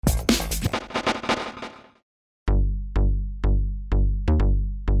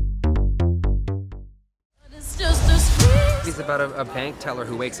movie's about a bank teller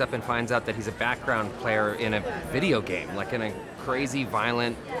who wakes up and finds out that he's a background player in a video game, like in a crazy,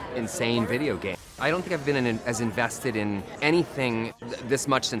 violent, insane video game. I don't think I've been as invested in anything this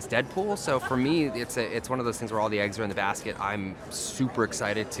much since Deadpool, so for me, it's one of those things where all the eggs are in the basket. I'm super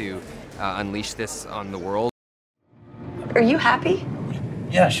excited to unleash this on the world. Are you happy?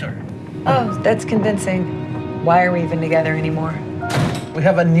 Yeah, sure. Oh, that's convincing. Why are we even together anymore? We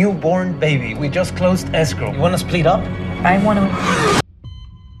have a newborn baby. We just closed escrow. You want to split up? I want to...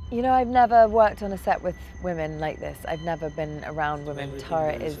 You know, I've never worked on a set with women like this. I've never been around women.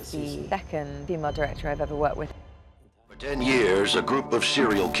 Tara is the second female director I've ever worked with. For 10 years, a group of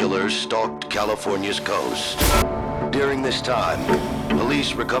serial killers stalked California's coast. During this time,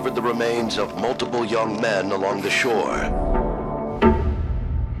 police recovered the remains of multiple young men along the shore.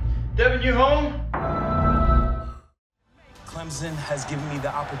 Devin, you home? Clemson has given me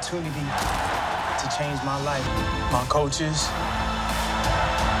the opportunity to change my life. My coaches,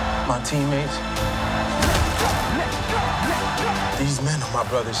 my teammates, these men are my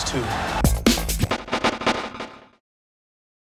brothers too.